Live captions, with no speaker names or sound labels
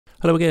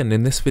Hello again,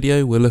 in this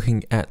video we're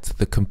looking at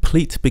the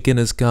complete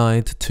beginner's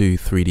guide to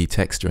 3D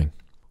texturing.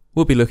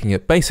 We'll be looking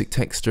at basic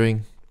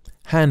texturing,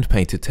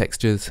 hand-painted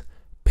textures,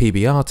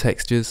 Pbr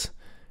textures,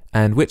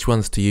 and which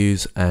ones to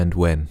use and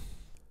when.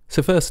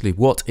 So firstly,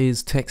 what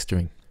is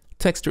texturing?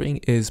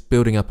 Texturing is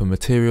building up a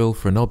material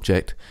for an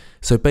object,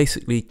 so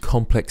basically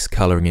complex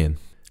colouring in.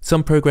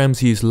 Some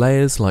programs use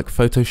layers like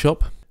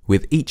Photoshop,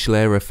 with each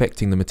layer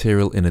affecting the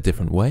material in a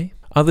different way.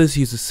 Others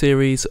use a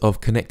series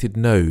of connected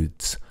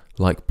nodes,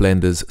 like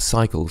Blender's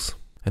cycles,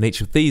 and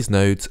each of these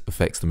nodes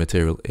affects the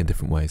material in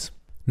different ways.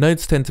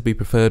 Nodes tend to be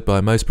preferred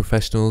by most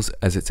professionals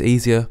as it's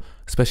easier,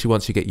 especially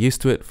once you get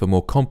used to it, for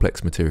more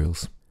complex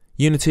materials.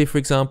 Unity, for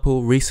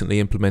example, recently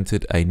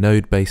implemented a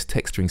node-based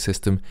texturing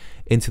system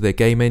into their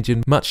game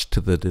engine, much to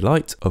the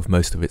delight of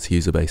most of its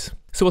user base.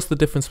 So what's the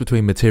difference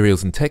between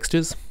materials and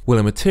textures? Well,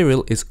 a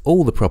material is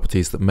all the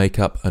properties that make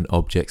up an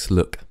object's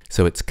look.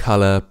 So it's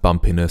colour,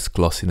 bumpiness,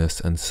 glossiness,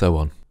 and so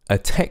on. A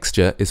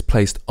texture is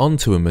placed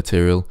onto a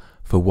material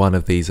for one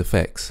of these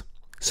effects.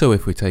 So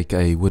if we take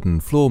a wooden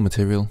floor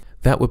material,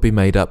 that would be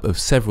made up of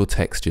several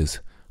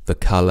textures: the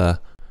colour,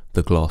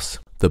 the gloss,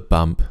 the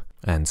bump,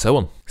 and so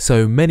on.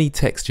 So many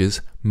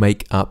textures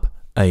make up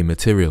a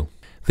material.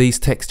 These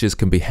textures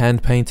can be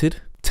hand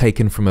painted,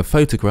 taken from a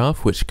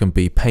photograph which can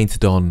be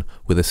painted on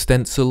with a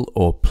stencil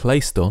or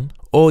placed on,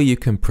 or you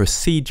can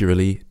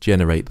procedurally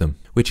generate them,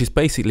 which is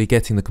basically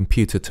getting the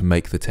computer to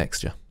make the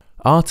texture.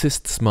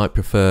 Artists might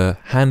prefer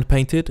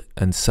hand-painted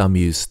and some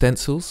use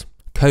stencils.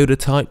 Coder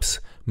types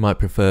might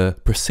prefer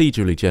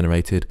procedurally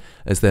generated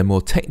as they're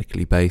more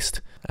technically based,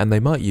 and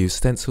they might use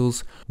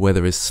stencils where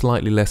there is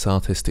slightly less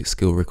artistic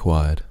skill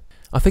required.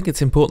 I think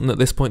it's important at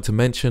this point to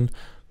mention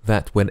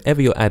that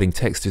whenever you're adding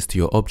textures to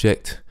your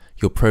object,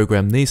 your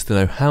program needs to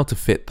know how to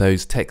fit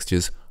those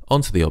textures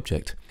onto the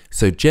object.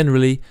 So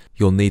generally,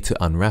 you'll need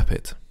to unwrap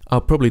it. I'll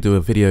probably do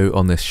a video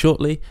on this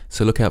shortly,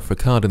 so look out for a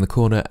card in the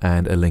corner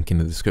and a link in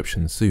the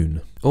description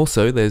soon.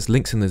 Also, there's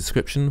links in the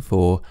description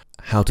for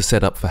how to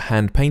set up for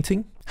hand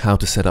painting, how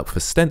to set up for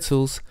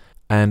stencils,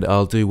 and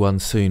I'll do one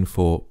soon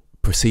for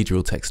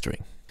procedural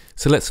texturing.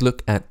 So let's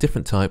look at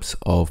different types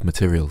of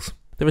materials.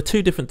 There are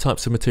two different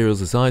types of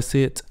materials as I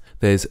see it.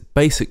 There's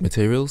basic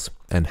materials,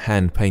 and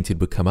hand painted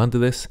would come under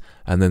this,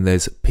 and then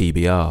there's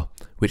Pbr,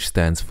 which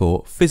stands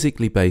for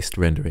physically based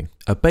rendering.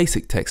 A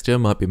basic texture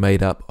might be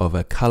made up of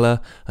a colour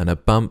and a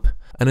bump,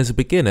 and as a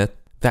beginner,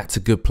 that's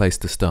a good place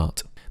to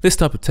start. This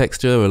type of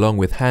texture, along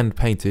with hand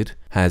painted,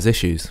 has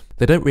issues.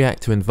 They don't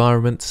react to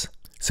environments,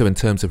 so in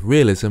terms of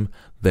realism,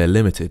 they're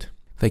limited.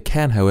 They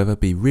can, however,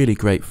 be really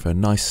great for a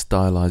nice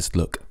stylized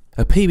look.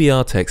 A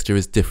Pbr texture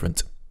is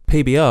different.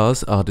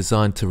 PBRs are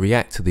designed to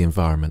react to the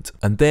environment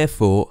and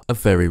therefore are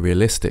very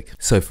realistic.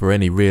 So for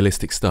any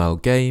realistic style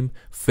game,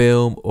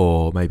 film,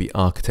 or maybe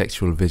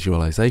architectural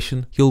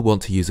visualization, you'll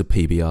want to use a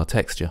Pbr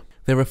texture.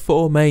 There are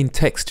four main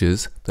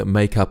textures that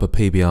make up a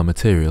Pbr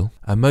material,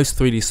 and most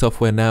 3D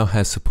software now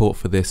has support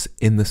for this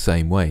in the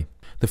same way.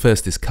 The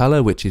first is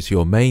color, which is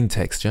your main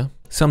texture,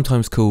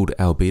 sometimes called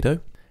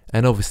albedo,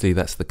 and obviously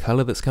that's the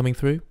color that's coming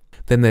through.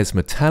 Then there's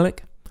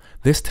metallic.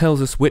 This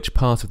tells us which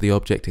part of the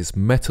object is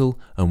metal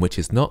and which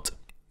is not.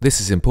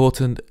 This is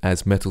important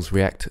as metals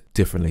react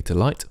differently to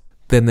light.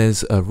 Then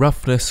there's a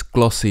roughness,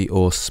 glossy,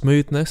 or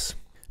smoothness.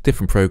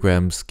 Different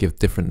programs give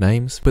different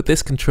names, but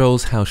this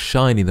controls how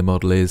shiny the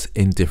model is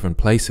in different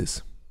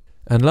places.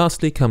 And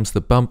lastly comes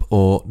the bump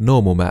or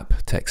normal map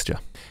texture.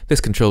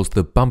 This controls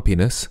the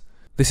bumpiness.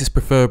 This is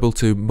preferable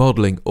to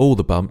modeling all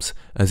the bumps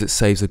as it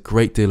saves a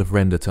great deal of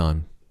render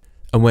time.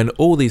 And when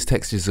all these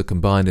textures are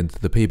combined into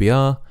the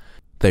Pbr,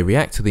 they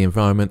react to the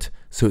environment,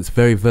 so it's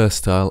very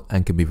versatile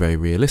and can be very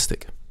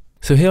realistic.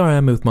 So here I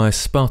am with my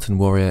Spartan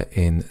Warrior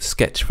in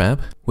Sketchfab,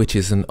 which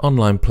is an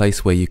online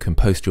place where you can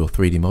post your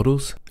 3D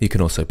models. You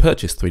can also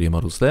purchase 3D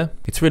models there.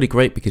 It's really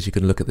great because you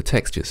can look at the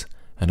textures,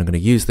 and I'm going to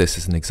use this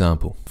as an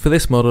example. For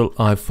this model,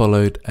 I've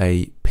followed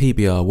a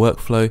Pbr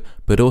workflow,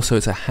 but also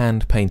it's a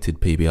hand-painted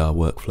Pbr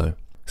workflow.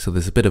 So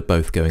there's a bit of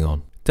both going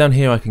on. Down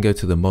here I can go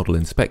to the model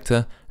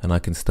inspector and I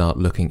can start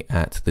looking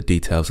at the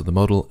details of the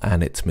model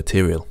and its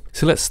material.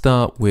 So let's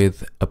start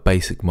with a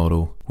basic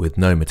model with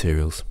no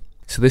materials.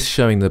 So this is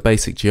showing the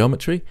basic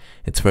geometry.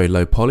 It's very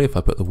low poly. If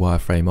I put the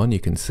wireframe on, you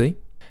can see.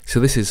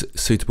 So this is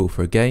suitable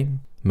for a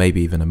game,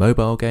 maybe even a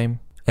mobile game.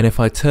 And if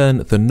I turn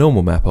the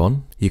normal map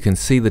on, you can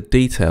see the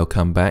detail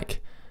come back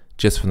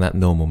just from that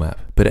normal map,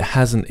 but it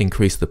hasn't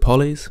increased the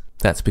polys.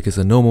 That's because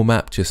the normal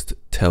map just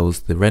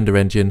tells the render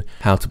engine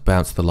how to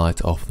bounce the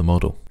light off the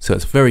model. So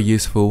it's very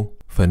useful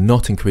for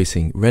not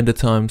increasing render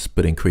times,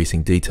 but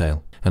increasing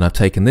detail. And I've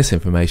taken this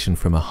information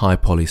from a high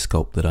poly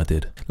sculpt that I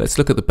did. Let's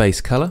look at the base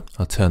color.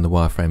 I'll turn the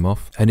wireframe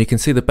off, and you can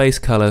see the base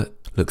color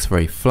looks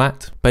very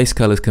flat. Base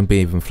colors can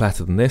be even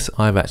flatter than this.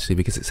 I've actually,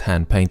 because it's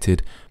hand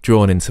painted,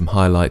 drawn in some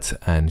highlights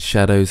and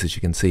shadows, as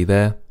you can see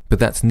there. But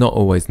that's not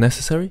always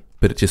necessary,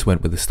 but it just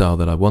went with the style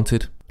that I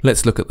wanted.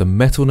 Let's look at the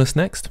metalness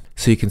next.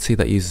 So you can see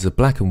that uses a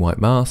black and white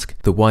mask.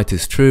 The white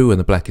is true and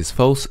the black is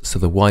false, so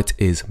the white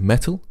is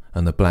metal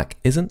and the black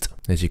isn't,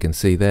 as you can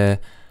see there.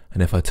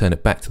 and if I turn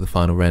it back to the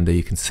final render,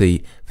 you can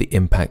see the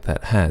impact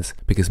that has,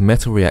 because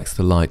metal reacts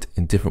to light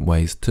in different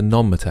ways to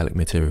non-metallic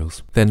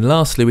materials. Then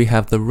lastly, we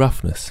have the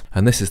roughness,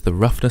 and this is the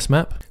roughness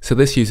map. So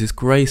this uses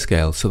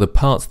grayscale, so the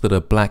parts that are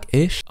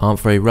blackish aren't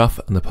very rough,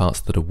 and the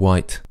parts that are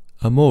white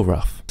are more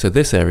rough. So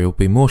this area will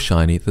be more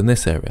shiny than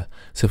this area.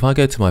 So if I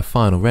go to my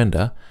final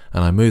render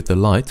and I move the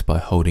light by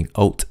holding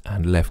Alt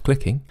and left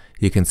clicking,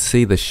 you can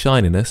see the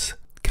shininess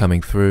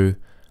coming through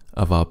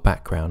of our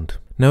background.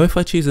 Now if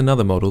I choose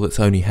another model that's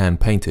only hand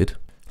painted,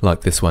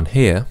 like this one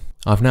here,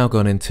 I've now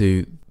gone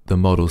into the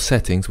model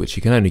settings, which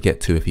you can only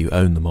get to if you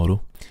own the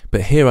model,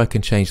 but here I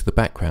can change the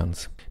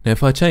backgrounds. Now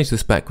if I change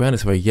this background,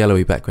 it's a very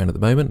yellowy background at the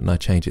moment, and I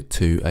change it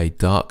to a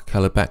dark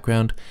coloured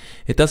background,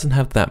 it doesn't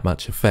have that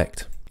much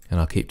effect. And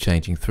I'll keep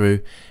changing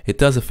through. It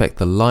does affect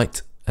the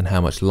light and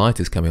how much light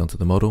is coming onto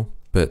the model,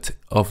 but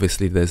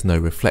obviously there's no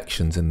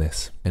reflections in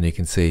this. And you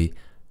can see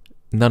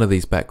none of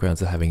these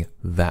backgrounds are having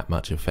that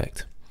much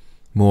effect.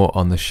 More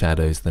on the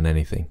shadows than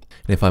anything.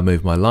 And if I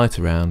move my light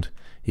around,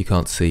 you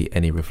can't see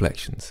any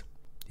reflections.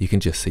 You can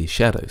just see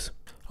shadows.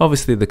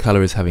 Obviously the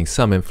colour is having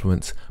some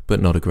influence,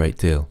 but not a great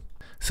deal.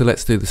 So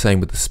let's do the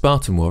same with the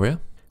Spartan Warrior.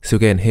 So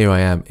again, here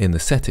I am in the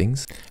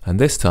settings, and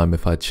this time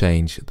if I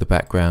change the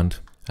background,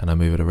 and I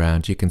move it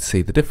around, you can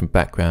see the different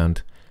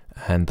background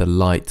and the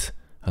light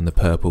and the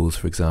purples,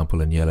 for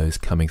example, and yellows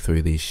coming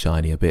through these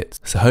shinier bits.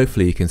 So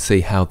hopefully you can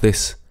see how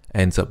this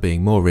ends up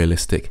being more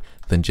realistic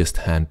than just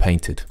hand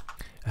painted.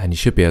 And you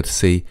should be able to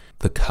see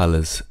the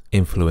colours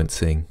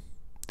influencing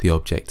the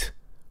object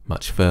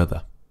much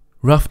further.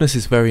 Roughness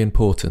is very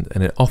important,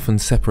 and it often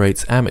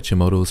separates amateur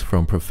models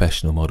from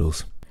professional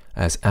models,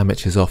 as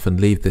amateurs often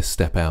leave this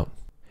step out.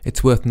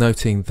 It's worth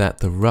noting that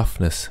the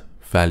roughness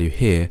value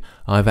here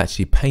I've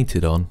actually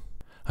painted on,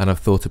 and I've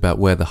thought about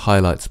where the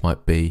highlights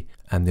might be,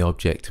 and the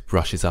object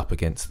brushes up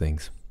against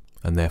things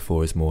and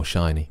therefore is more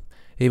shiny.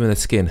 Even the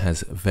skin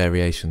has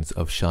variations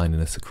of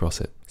shininess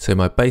across it. So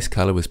my base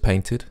colour was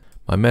painted,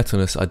 my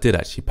metalness I did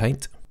actually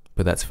paint,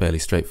 but that's fairly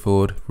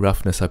straightforward.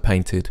 Roughness I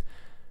painted,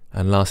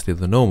 and lastly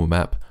the normal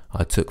map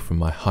I took from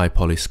my high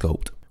poly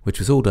sculpt, which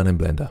was all done in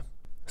Blender.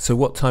 So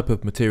what type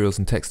of materials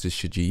and textures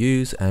should you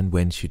use, and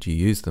when should you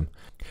use them?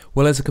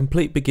 Well, as a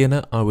complete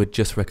beginner, I would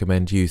just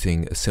recommend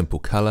using a simple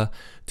colour,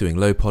 doing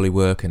low poly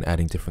work and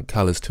adding different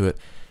colours to it,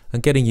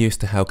 and getting used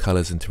to how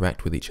colours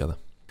interact with each other.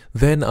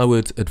 Then I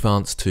would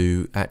advance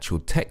to actual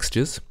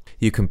textures.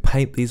 You can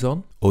paint these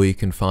on, or you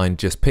can find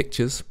just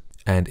pictures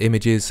and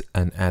images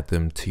and add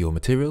them to your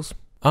materials.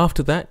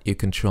 After that, you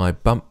can try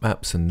bump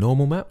maps and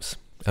normal maps.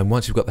 And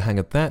once you've got the hang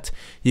of that,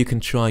 you can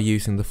try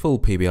using the full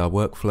PBR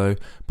workflow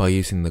by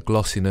using the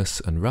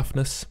glossiness and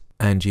roughness,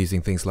 and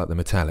using things like the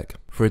metallic.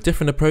 For a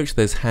different approach,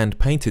 there's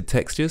hand-painted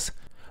textures,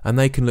 and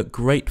they can look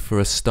great for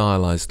a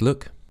stylized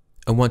look.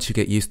 And once you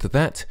get used to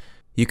that,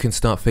 you can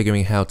start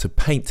figuring how to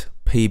paint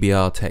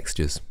PBR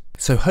textures.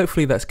 So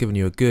hopefully that's given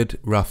you a good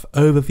rough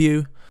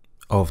overview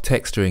of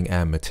texturing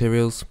and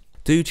materials.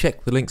 Do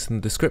check the links in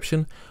the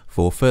description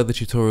for further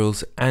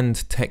tutorials and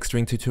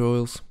texturing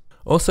tutorials.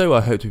 Also, I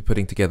hope to be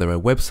putting together a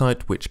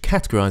website which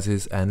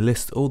categorizes and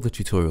lists all the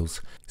tutorials,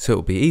 so it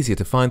will be easier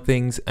to find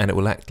things and it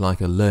will act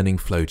like a learning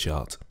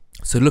flowchart.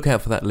 So look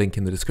out for that link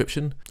in the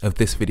description of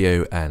this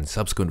video and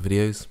subsequent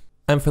videos.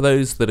 And for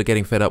those that are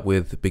getting fed up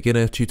with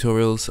beginner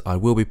tutorials, I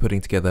will be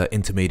putting together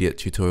intermediate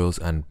tutorials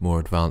and more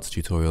advanced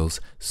tutorials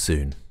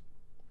soon.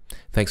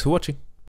 Thanks for watching.